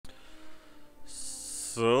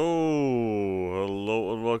Hello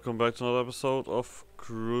and welcome back to another episode of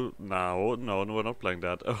No, we're not playing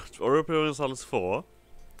that. European Solids 4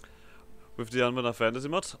 with the Anbennar fantasy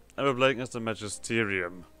mod, and we're playing as the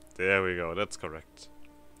Magisterium. There we go, that's correct.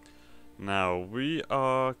 Now, we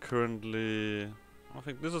are currently... I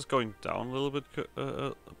think this is going down a little bit,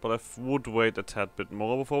 but I would wait a tad bit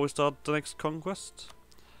more before we start the next conquest.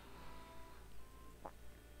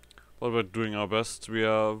 But we're doing our best. We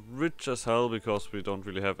are rich as hell because we don't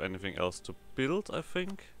really have anything else to build, I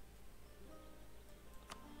think.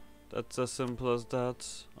 That's as simple as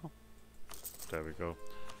that. Oh, there we go.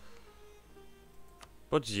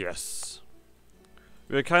 But yes.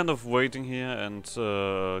 We're kind of waiting here and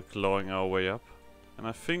clawing our way up. And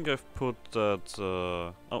I think I've put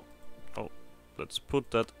that... let's put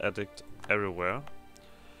that addict everywhere.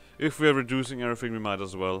 If we're reducing everything, we might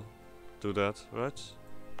as well do that, right?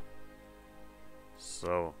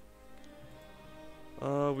 So,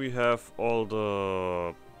 we have all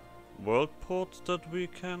the world ports that we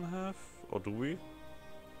can have, or do we?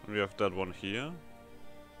 We have that one here.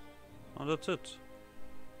 And that's it.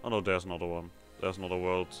 Oh no, there's another one. There's another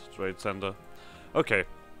World Trade Center. Okay.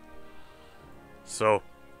 So,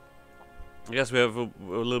 yes, we have a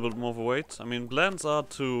little bit more of a wait. I mean, plans are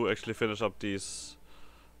to actually finish up these...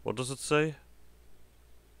 What does it say?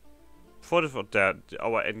 44, there,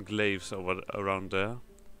 our enclaves over around there.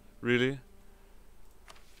 Really?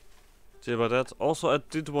 See about that? Also, I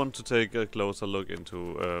did want to take a closer look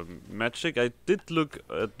into magic. I did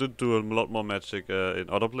do a lot more magic in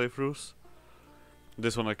other playthroughs.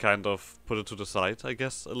 This one I kind of put it to the side, I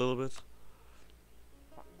guess, a little bit.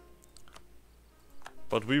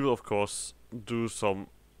 But we will, of course, do some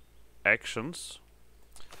actions.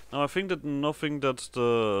 Now, I think that nothing that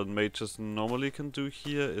the mages normally can do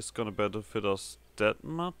here is gonna benefit us that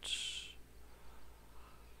much.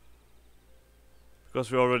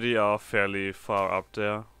 Because we already are fairly far up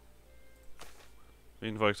there. I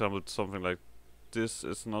mean, for example, something like this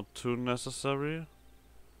is not too necessary.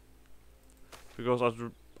 Because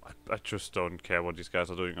I just don't care what these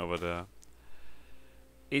guys are doing over there.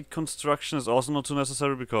 8 construction is also not too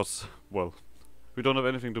necessary because, well, we don't have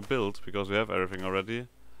anything to build because we have everything already.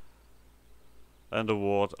 And the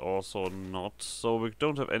ward also not, so we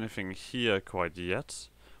don't have anything here quite yet.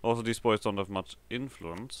 Also, these boys don't have much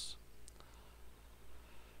influence.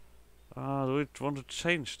 Do we want to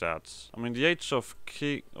change that? I mean, the Age of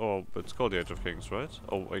King... Oh, it's called the Age of Kings, right?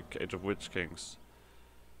 Oh, Age of Witch Kings.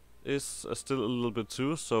 Is still a little bit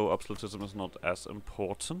too, so absolutism is not as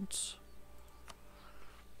important.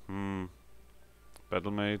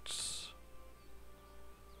 Battlemates...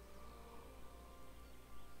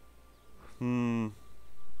 I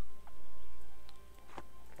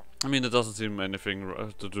mean, it doesn't seem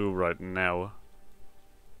anything to do right now.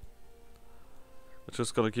 We're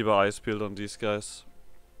just gonna keep our eyes peeled on these guys.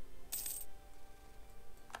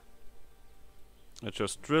 They're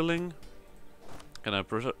just drilling. Can I have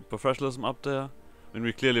professionalism up there? I mean,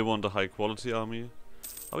 we clearly want a high quality army.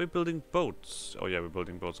 Are we building boats? Oh yeah, we're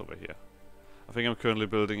building boats over here. I think I'm currently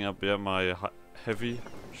building up, yeah, my heavy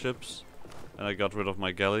ships. And I got rid of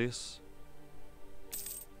my galleys.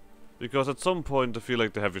 Because at some point I feel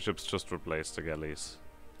like the heavy ships just replace the galleys.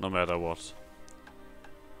 No matter what.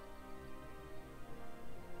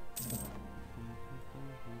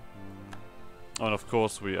 And of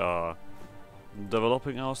course we are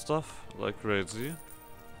developing our stuff like crazy.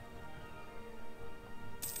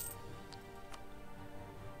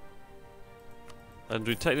 And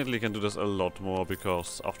we technically can do this a lot more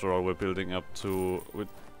because after all we're building up to...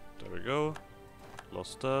 there we go.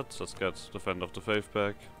 Lost that. Let's get Defend of the Faith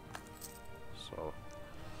back. So,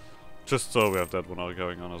 just so we have that one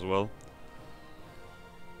going on as well.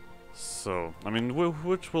 So, I mean,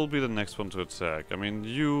 which will be the next one to attack? I mean,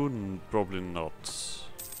 you probably not.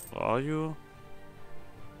 Are you?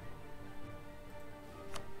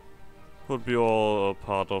 Would be all a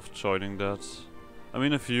part of joining that. I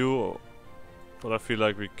mean, a few, but I feel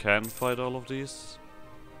like we can fight all of these.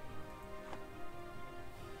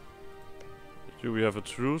 We have a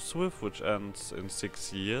truce with, which ends in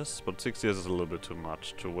 6 years, but 6 years is a little bit too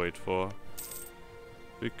much to wait for.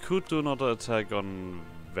 We could do another attack on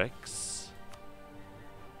Vex.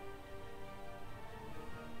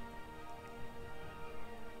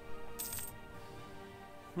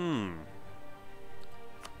 And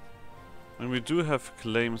we do have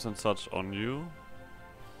claims and such on you.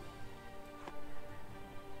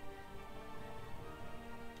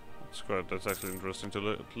 That's actually interesting to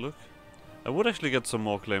look. I would actually get some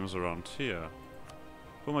more claims around here.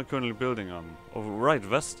 Who am I currently building on? Oh, right,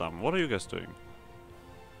 Vestam. What are you guys doing?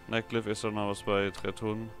 Neckcliff, Isarnaus by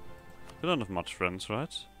Tretun. We don't have much friends,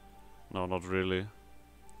 right? No, not really.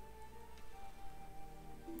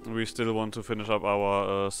 We still want to finish up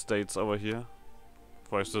our states over here.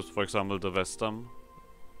 For example, the Westam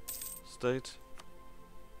state.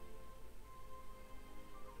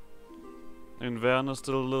 Anbennar is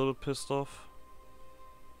still a little pissed off.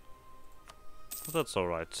 But that's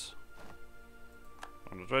alright.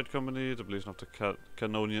 On the trade company, the depletion of the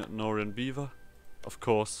Canonian beaver. Of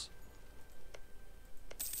course.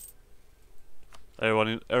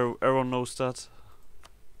 Everyone knows that.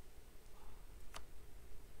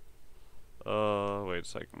 Wait a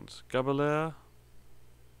second. Gabelair.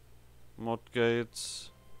 Modgate.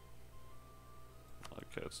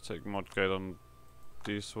 Okay, let's take Modgate on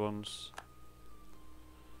these ones.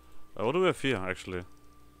 What do we have here, actually?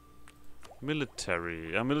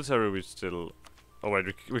 Military. Yeah, military we still... Oh wait,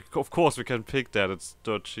 we of course we can pick that, it's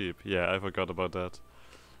dirt cheap. Yeah, I forgot about that.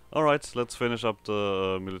 Alright, let's finish up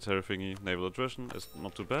the military thingy. Naval attrition is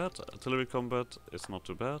not too bad. Artillery combat is not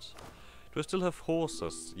too bad. Do I still have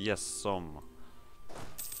horses? Yes, some.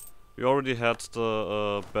 We already had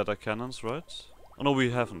the better cannons, right? Oh no,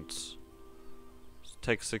 we haven't.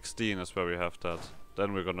 Tech 16 is where we have that.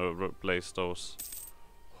 Then we're gonna replace those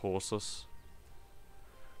horses.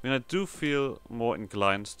 I mean, I do feel more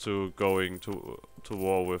inclined to going to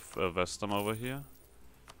war with Westam over here.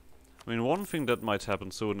 I mean, one thing that might happen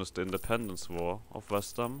soon is the independence war of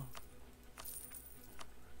Westam.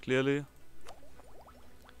 Clearly.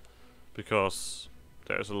 Because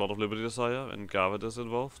there is a lot of liberty desire and Garvet is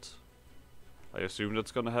involved. I assume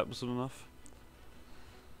that's gonna happen soon enough.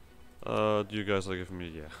 You guys are giving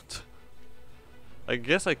me... yeah. I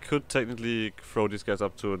guess I could technically throw these guys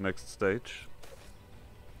up to the next stage.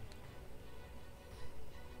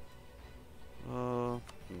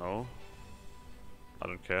 No. I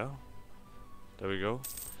don't care. There we go.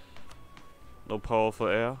 No powerful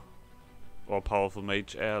air. Or powerful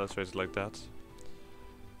mage air, let's phrase it like that.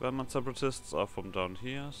 Vermont separatists are from down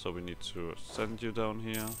here, so we need to send you down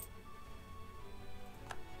here.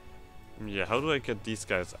 Yeah, how do I get these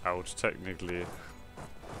guys out, technically?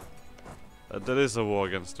 That is a war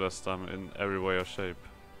against Westam in every way or shape.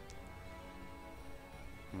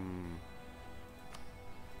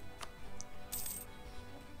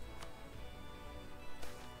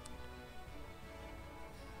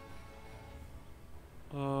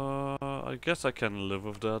 I guess I can live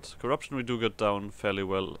with that. Corruption we do get down fairly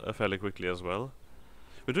well, fairly quickly as well.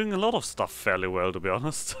 We're doing a lot of stuff fairly well, to be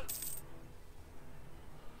honest.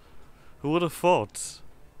 Who would have thought?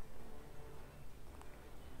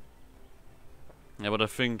 Yeah, but I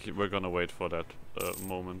think we're gonna wait for that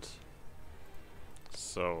moment.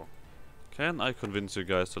 So, can I convince you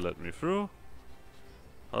guys to let me through?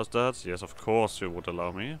 How's that? Yes, of course you would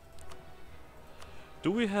allow me. Do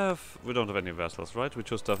we have... we don't have any vessels, right? We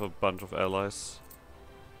just have a bunch of allies.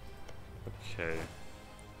 Okay.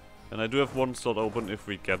 And I do have one slot open if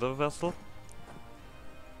we get a vessel.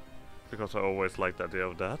 Because I always like the idea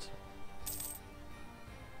of that.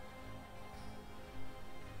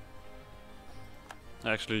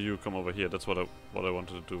 Actually, you come over here. That's what I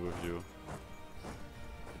wanted to do with you.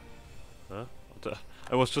 Huh?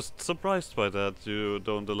 I was just surprised by that. You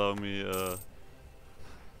don't allow me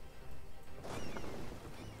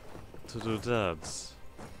to do that.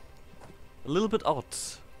 A little bit odd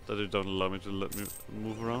that you don't allow me to let me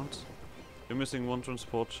move around. You're missing one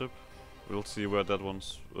transport ship. We'll see where that one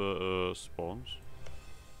spawns.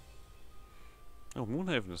 Oh,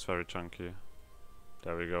 Moonhaven is very chunky.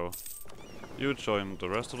 There we go. You join the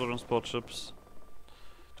rest of the transport ships.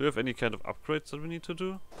 Do you have any kind of upgrades that we need to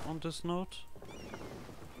do on this node?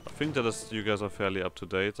 I think that is, you guys are fairly up to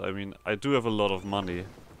date. I mean, I do have a lot of money.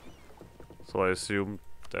 So I assume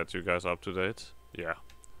that you guys are up to date. Yeah.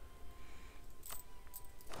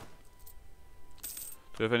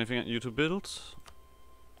 Do you have anything new to build?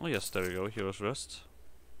 Oh yes, there we go. Heroes Rest.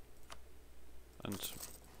 And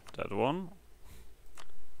that one.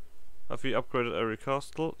 Have we upgraded every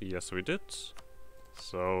castle? Yes, we did.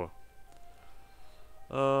 So,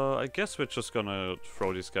 I guess we're just gonna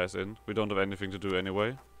throw these guys in. We don't have anything to do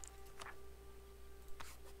anyway.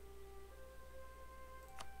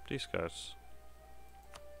 These guys.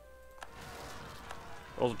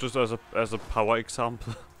 Also, just as a power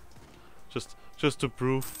example, just to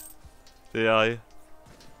prove the AI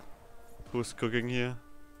who's cooking here.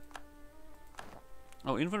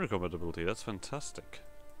 Oh, infantry compatibility. That's fantastic.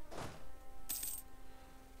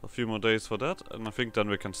 A few more days for that, and I think then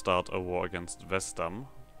we can start a war against Westam.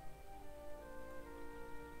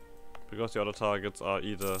 Because the other targets are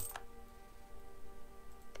either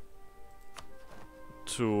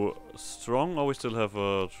too strong, or we still have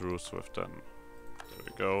a truce with them. There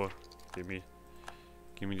we go. Gimme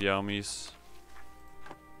the armies.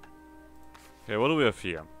 Okay, what do we have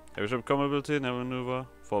here? Heavy ship combat ability, naval maneuver,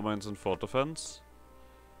 4 mains and 4 defense.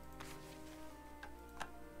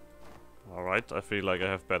 Alright, I feel like I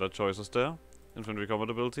have better choices there. Infantry combat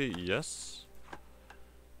ability, yes.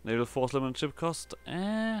 Naval force limit ship cost,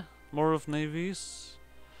 more of navies.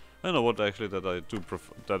 I know what actually that I do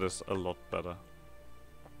prefer. That is a lot better.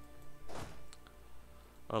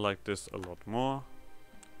 I like this a lot more.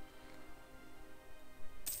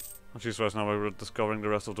 Jeez, right now we're discovering the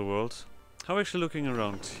rest of the world. How are we actually looking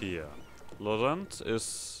around here? Laurent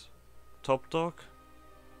is top dog.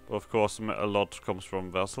 But of course a lot comes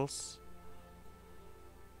from vessels.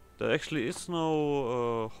 There actually is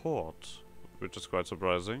no horde, which is quite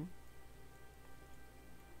surprising.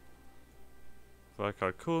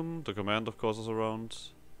 Kun, the command of course is around.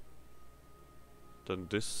 Then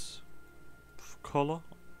this color,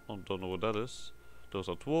 I don't know what that is. Those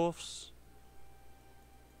are dwarfs.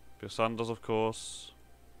 Sanders of course.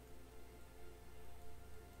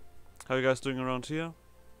 How are you guys doing around here?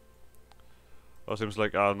 Oh, seems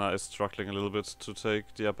like Alna is struggling a little bit to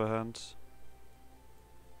take the upper hand.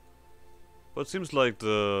 But it seems like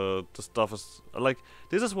the stuff is like,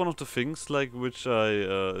 this is one of the things like which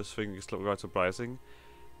I think is quite surprising.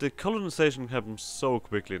 The colonization happens so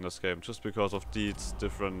quickly in this game just because of these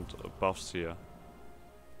different buffs here.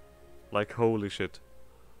 Like holy shit.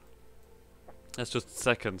 That's just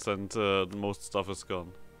seconds and most stuff is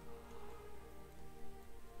gone.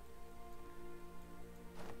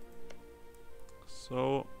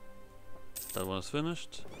 So that one is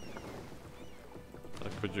finished.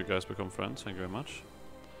 Could you guys become friends? Thank you very much.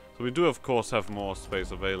 So we do of course have more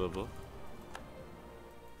space available.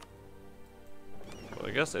 But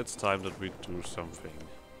I guess it's time that we do something.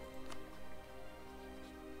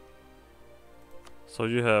 So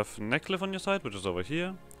you have Necklif on your side, which is over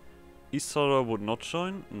here. Isara would not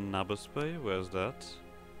join. Nabesbay, where's that?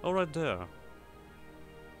 Oh, right there.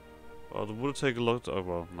 Oh, would it take a lot? Oh,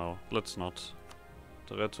 well, no, let's not.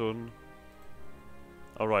 The Retun.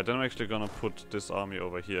 Alright, then I'm actually gonna put this army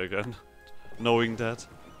over here again. Knowing that.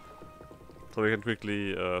 So we can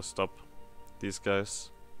quickly stop these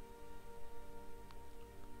guys.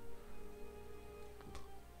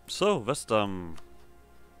 So, Vestam.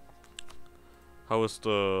 How is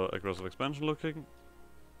the aggressive expansion looking?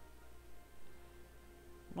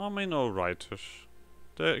 I mean, alright-ish.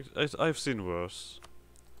 I've seen worse.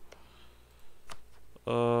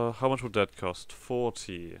 How much would that cost?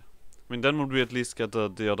 40. I mean, then would we at least get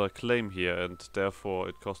the other claim here, and therefore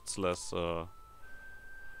it costs less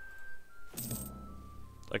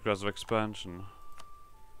aggressive expansion.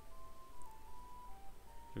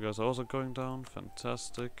 You guys are also going down?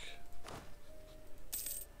 Fantastic.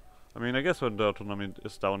 I mean, I guess when the autonomy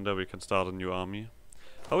is down there, we can start a new army.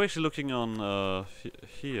 How are we actually looking on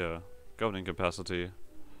here? Governing capacity.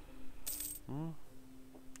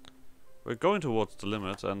 We're going towards the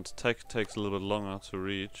limit, and tech takes a little bit longer to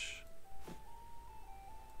reach.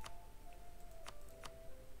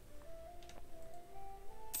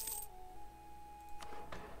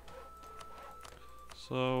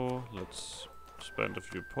 So, let's spend a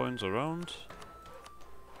few points around.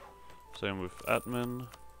 Same with admin.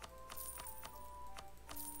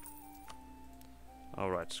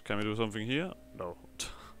 Alright, can we do something here? No.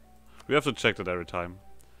 We have to check that every time.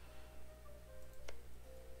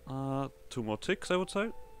 2 more ticks, I would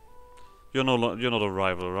say. You're not a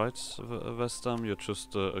rival, right, Vestam? You're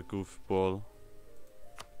just a goofball.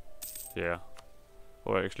 Yeah.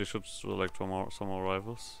 Or I actually should select some more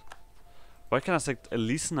rivals. Why can't I select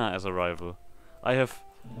Elisna as a rival?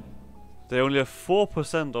 They only have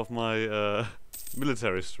 4% of my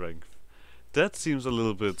military strength. That seems a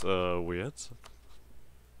little bit weird.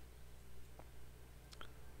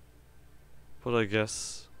 But I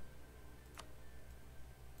guess...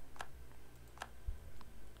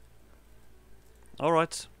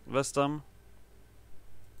 Alright, Vestam.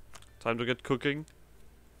 Time to get cooking.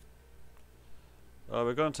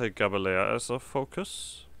 We're gonna take Gabalea as a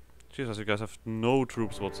focus. Jesus, you guys have no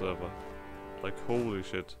troops whatsoever. Like, holy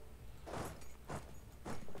shit.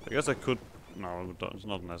 I guess I could... No, it's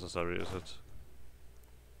not necessary, is it?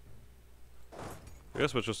 I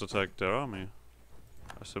guess we'll just attack their army.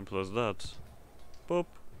 As simple as that. Boop.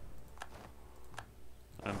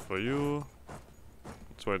 And for you...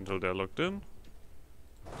 Let's wait until they're locked in.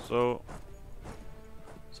 So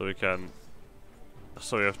we can...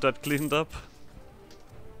 So we have that cleaned up.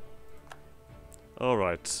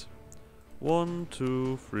 Alright. 1,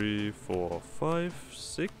 2, 3, 4, 5,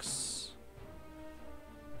 6.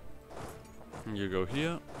 You go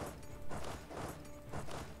here.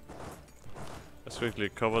 let's quickly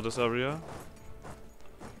cover this area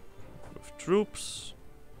with troops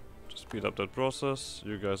to speed up that process.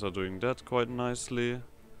 You guys are doing that quite nicely.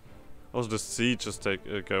 Also, the siege is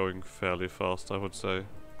going fairly fast, I would say.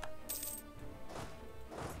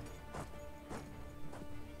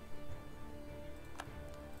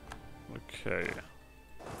 Okay.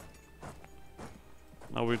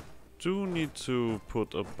 Now we do need to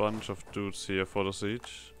put a bunch of dudes here for the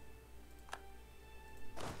siege.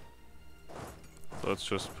 So let's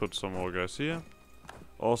just put some more guys here.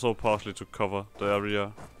 Also partially to cover the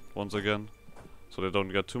area once again, so they don't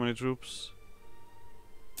get too many troops.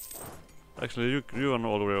 Actually, you run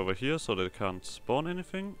all the way over here, so they can't spawn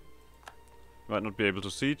anything. Might not be able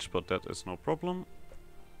to siege, but that is no problem.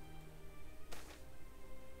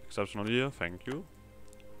 Exceptional year, thank you.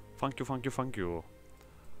 Thank you, thank you, thank you.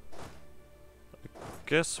 I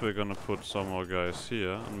guess we're gonna put some more guys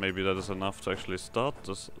here, and maybe that is enough to actually start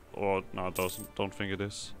this. Or no, it doesn't. Don't think it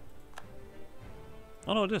is.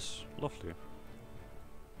 Oh no, it is. Lovely.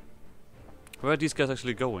 Where are these guys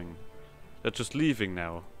actually going? They're just leaving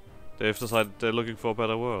now. They've decided they're looking for a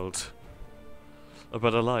better world. A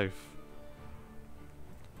better life.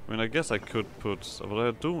 I mean, I guess I could put... But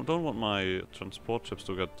I don't want my transport ships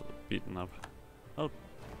to get beaten up.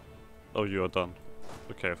 Oh, you are done.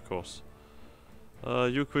 Okay, of course.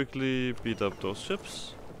 You quickly beat up those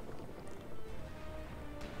ships.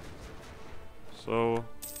 So...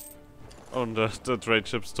 Oh, and the trade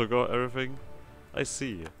ships took out everything. I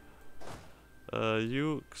see.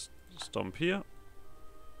 You stomp here.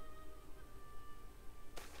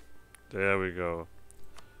 There we go.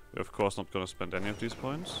 We're of course not gonna spend any of these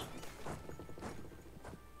points.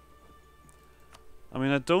 I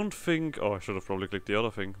mean, I don't think... Oh, I should have probably clicked the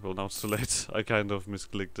other thing. Well, now it's too late. I kind of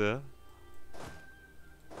misclicked there.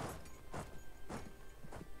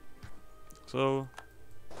 So,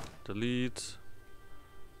 delete.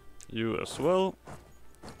 You as well.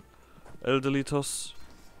 Deletos.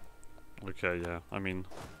 Okay, yeah, I mean...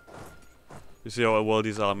 You see how well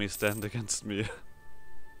these armies stand against me.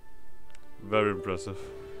 Very impressive.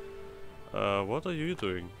 What are you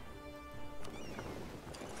doing?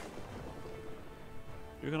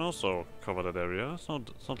 You can also cover that area. It's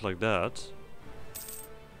not like that.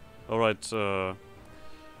 Alright,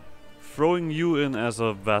 throwing you in as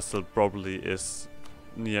a vassal probably is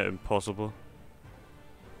near impossible.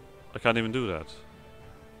 I can't even do that.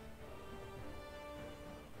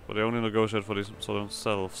 But they only negotiate for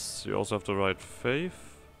themselves. You also have the right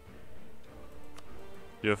faith.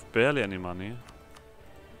 You have barely any money.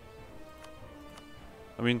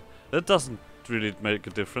 I mean, that doesn't really make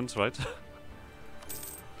a difference, right?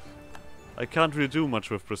 I can't really do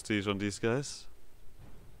much with prestige on these guys.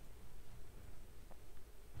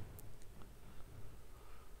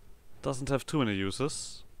 Doesn't have too many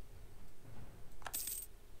uses.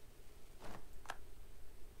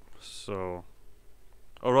 So...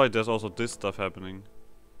 Alright, there's also this stuff happening.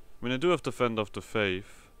 I mean, I do have Defend of the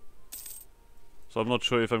Faith. So I'm not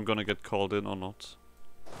sure if I'm gonna get called in or not.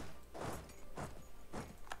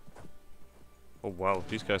 Oh wow,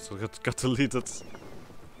 these guys got deleted.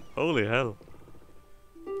 Holy hell.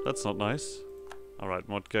 That's not nice. Alright,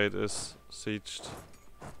 Modgate is sieged.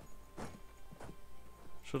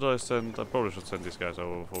 Should I send... I probably should send these guys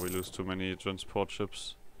over before we lose too many transport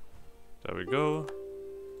ships. There we go.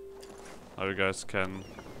 Now you guys can...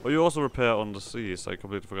 Oh, you also repair on the seas. I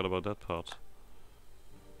completely forgot about that part.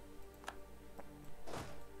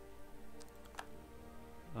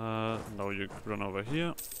 Now you run over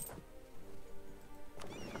here.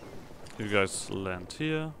 You guys land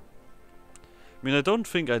here. I mean, I don't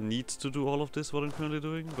think I need to do all of this, what I'm currently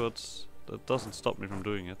doing, but that doesn't stop me from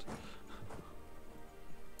doing it.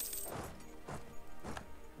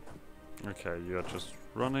 Okay, you're just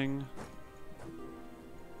running.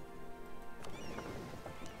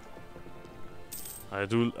 I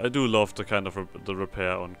do love the kind of the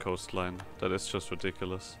repair on coastline. That is just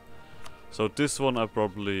ridiculous. So this one I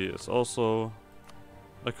probably is also...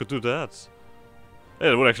 I could do that.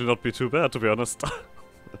 Yeah, it would actually not be too bad, to be honest.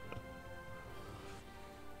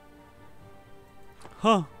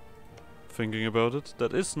 Huh. Thinking about it,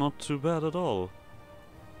 that is not too bad at all.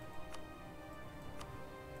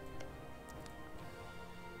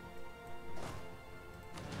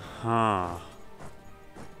 Huh.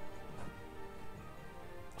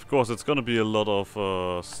 Of course, it's gonna be a lot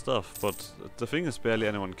of stuff, but the thing is, barely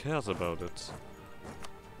anyone cares about it.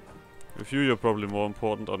 With you, you're probably more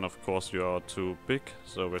important, and of course you are too big,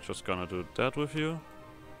 so we're just gonna do that with you.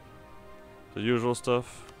 The usual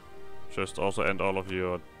stuff. Just also end all of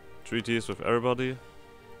your treaties with everybody.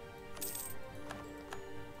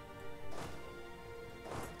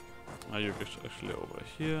 Are you actually over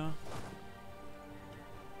here?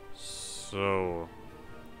 So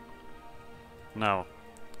now,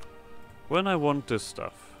 when I want this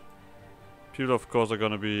stuff, people of course are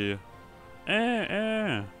gonna be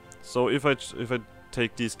So if I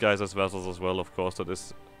take these guys as vassals as well, of course that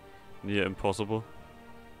is near impossible.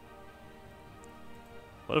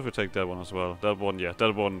 What if we take that one as well? That one, yeah,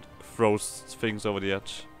 that one throws things over the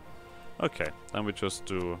edge. Okay, then we just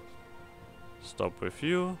do stop with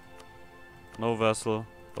you. No vassal,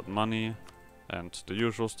 but money and the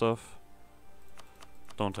usual stuff.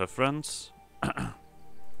 Don't have friends.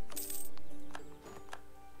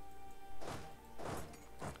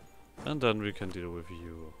 And then we can deal with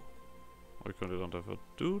you. We currently don't have a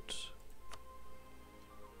dude.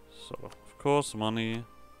 So, of course, money.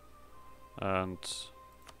 And...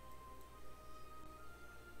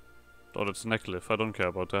 oh, it's Neckliff. I don't care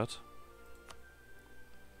about that.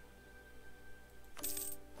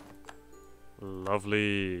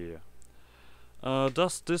 Lovely.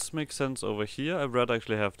 Does this make sense over here? I'd rather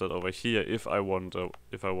actually have that over here if I want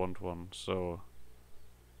one. So,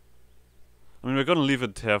 I mean, we're gonna leave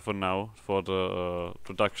it here for now for the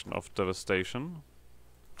production of devastation.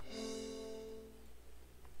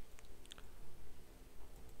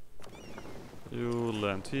 You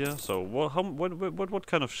land here. So, what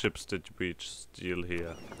kind of ships did we steal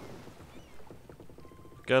here?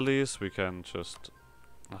 Galleys. We can just.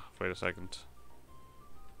 Wait a second.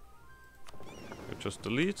 We just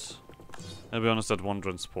delete. And be honest, that one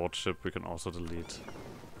transport ship we can also delete.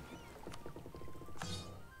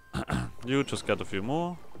 You just got a few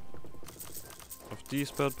more of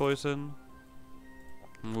these bad boys in.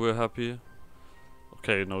 We're happy.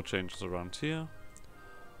 Okay, no changes around here.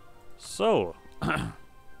 So,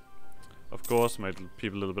 of course, made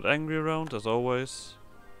people a little bit angry around, as always.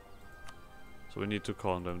 So we need to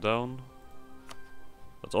calm them down.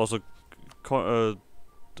 Let's also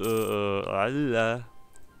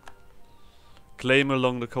claim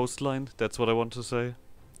along the coastline. That's what I want to say.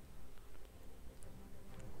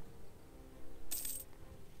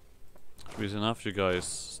 Easy enough, you guys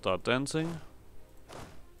start dancing.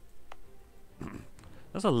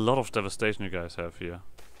 There's a lot of devastation you guys have here.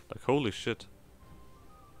 Like, holy shit.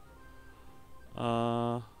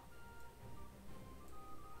 Where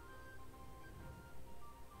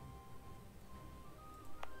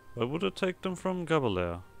would I take them from?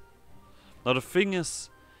 Gabalair. Now the thing is,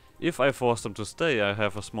 if I force them to stay, I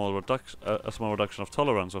have a small reduction of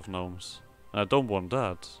tolerance of gnomes. And I don't want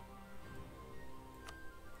that.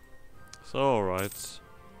 So, alright.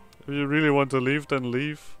 If you really want to leave, then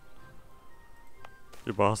leave.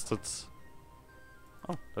 You bastards.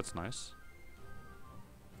 Oh, that's nice.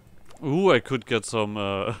 Ooh, I could get some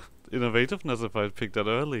innovativeness if I picked that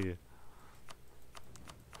early.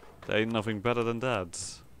 There ain't nothing better than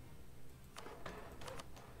that.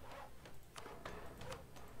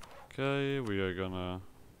 Okay, we are gonna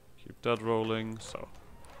keep that rolling, so.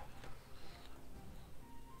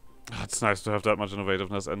 It's nice to have that much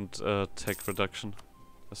innovativeness and tech reduction.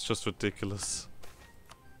 That's just ridiculous.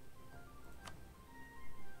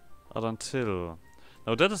 Adantil.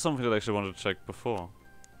 Now that is something that I actually wanted to check before.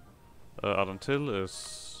 Adantil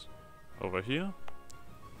is over here.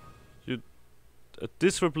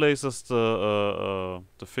 This replaces the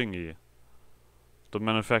thingy. The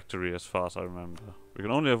manufactory, as far as I remember. We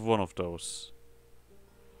can only have one of those.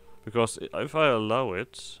 Because if I allow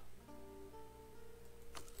it...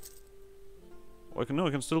 I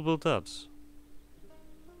can still build that.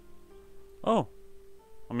 Oh.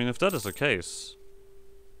 I mean, if that is the case...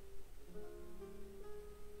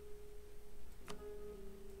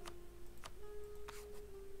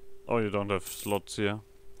 Oh, you don't have slots here.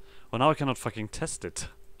 Well, now I cannot fucking test it.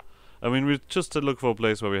 I mean, we just look for a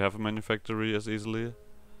place where we have a manufactory as easily.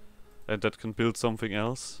 And that can build something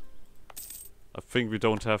else. I think we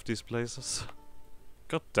don't have these places.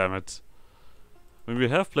 God damn it. I mean, we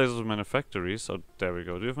have places with manufactories. Oh, there we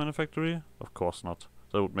go. Do you have manufactory? Of course not.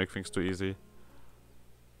 That would make things too easy.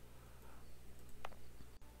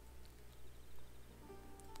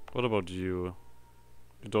 What about you?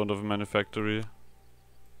 You don't have a manufactory?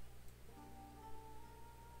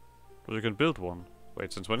 But you can build one.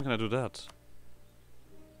 Wait, since when can I do that?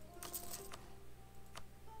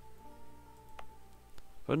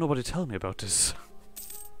 Why did nobody tell me about this?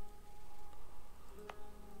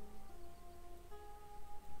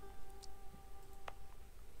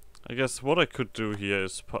 I guess what I could do here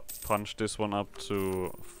is punch this one up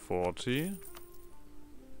to 40.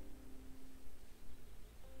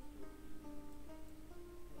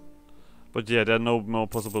 But yeah, there are no more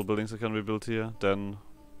possible buildings that can be built here. Then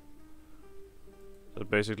that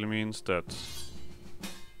basically means that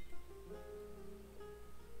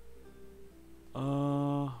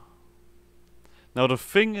Now the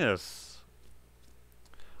thing is,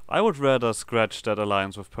 I would rather scratch that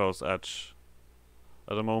alliance with Pearl's Edge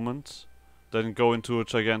at the moment than go into a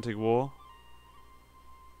gigantic war.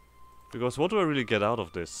 Because what do I really get out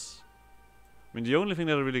of this? I mean, the only thing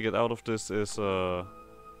that I really get out of this is the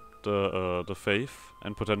faith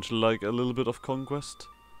and potentially like a little bit of conquest.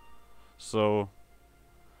 So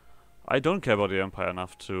I don't care about the Empire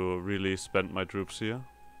enough to really spend my troops here.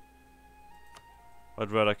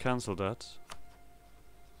 I'd rather cancel that.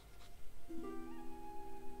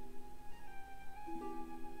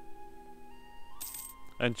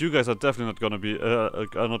 And you guys are definitely not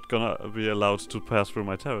gonna be allowed to pass through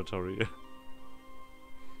my territory.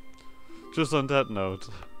 Just on that note.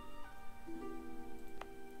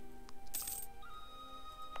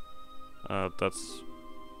 That's...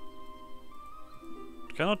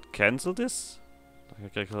 Cannot cancel this?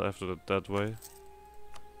 I have to do it that way.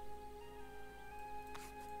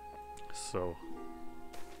 So.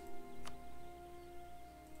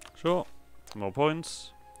 Sure. More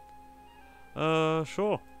points.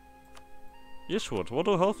 Sure. Yeshwood, what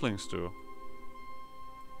do halflings do?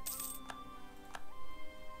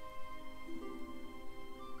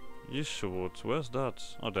 Yeshwood, where's that?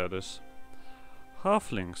 Oh, there it is.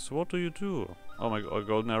 Halflings, what do you do? Oh my god,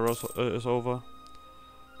 golden arrow is over.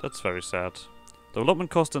 That's very sad. Development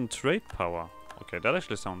cost and trade power. Okay, that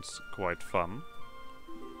actually sounds quite fun.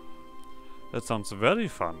 That sounds very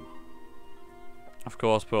fun. Of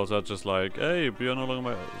course, Pearls are just like, hey, you're no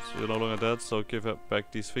longer dead, so give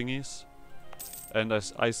back these thingies. And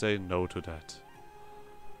I say no to that.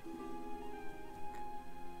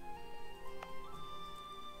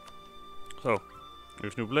 So,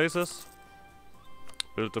 with new places.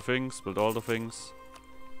 Build the things, build all the things.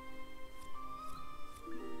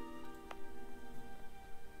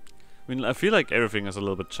 I mean, I feel like everything is a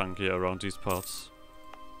little bit chunky around these parts.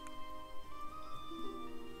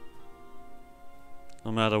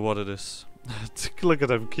 No matter what it is. Look at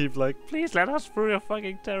them, keep like, please let us through your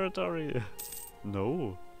fucking territory.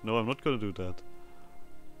 No, I'm not gonna do that.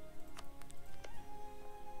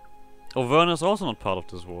 Oh, Verna is also not part of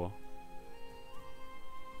this war.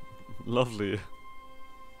 Lovely.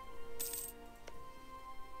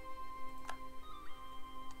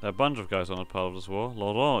 A bunch of guys are not part of this war.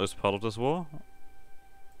 Laurent is part of this war.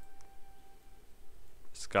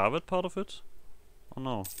 Is Scarvet part of it? Oh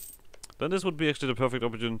no. Then this would be actually the perfect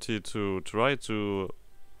opportunity to try to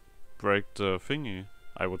break the thingy,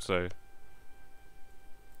 I would say.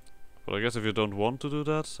 But I guess if you don't want to do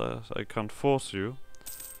that, I can't force you.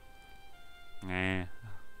 Nah.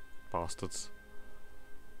 Bastards.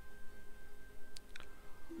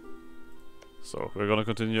 So, we're gonna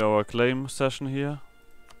continue our claim session here.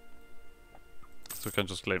 So we can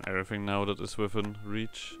just claim everything now that is within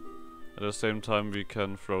reach. At the same time we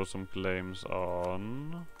can throw some claims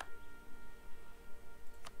on...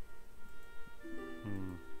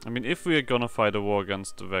 I mean, if we are gonna fight a war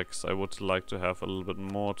against the Vex, I would like to have a little bit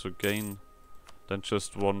more to gain than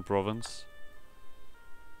just one province.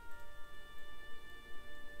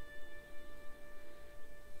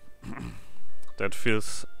 That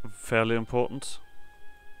feels fairly important.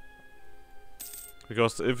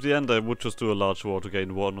 Because if the end I would just do a large war to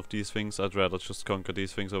gain one of these things, I'd rather just conquer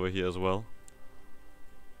these things over here as well.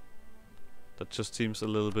 That just seems a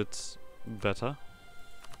little bit better.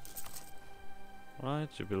 Right,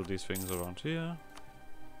 you build these things around here.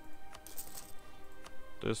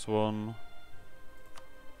 This one.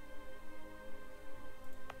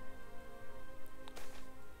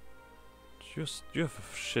 You have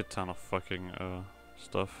a shit ton of fucking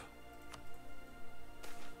stuff.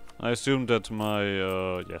 I assume that my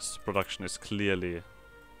yes, production is clearly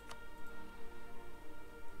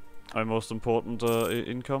my most important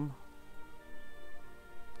income.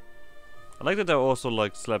 I like that they're also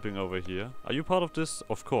like slapping over here. Are you part of this?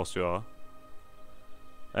 Of course you are.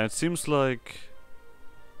 And it seems like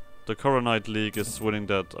the Coronite League is winning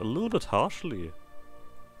that a little bit harshly.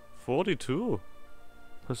 42%.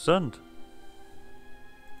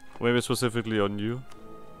 Maybe specifically on you.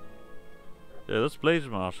 Yeah, that's Blade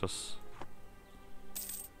Marches.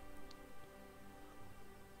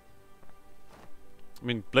 I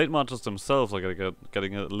mean, Blade Marches themselves are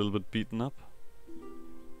getting a little bit beaten up.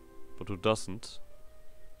 But who doesn't?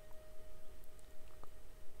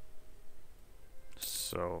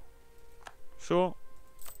 So, sure.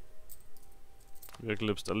 We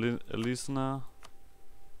eclipsed Elisna.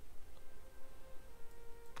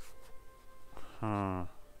 Huh.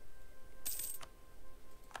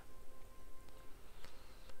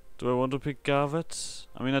 Do I want to pick Garvet?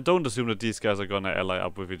 I mean, I don't assume that these guys are gonna ally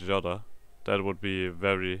up with each other. That would be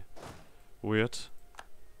very weird.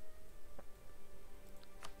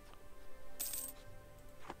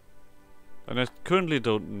 And I currently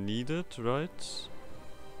don't need it, right?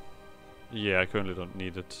 Yeah, I currently don't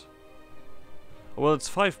need it. Well, it's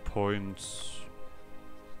 5 points.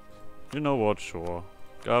 You know what, sure.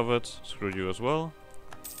 Garvard, screw you as well.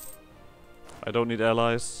 I don't need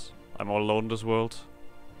allies. I'm all alone in this world.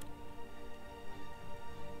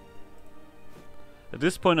 At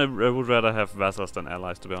this point, I would rather have vassals than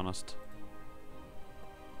allies, to be honest.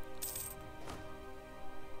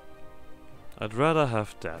 I'd rather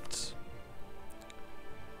have that.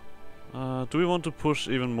 Do we want to push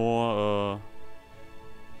even more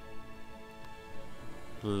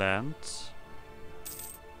land?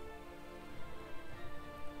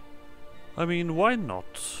 I mean, why not?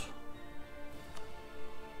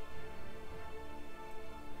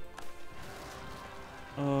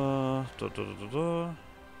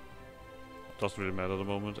 Doesn't really matter at the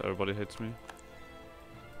moment, everybody hates me.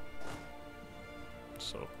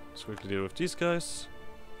 So, let's quickly deal with these guys.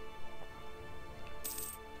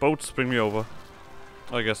 Boats, bring me over.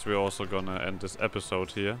 I guess we're also gonna end this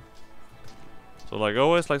episode here. So like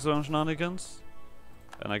always, like some shenanigans.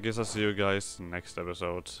 And I guess I'll see you guys next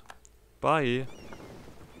episode. Bye!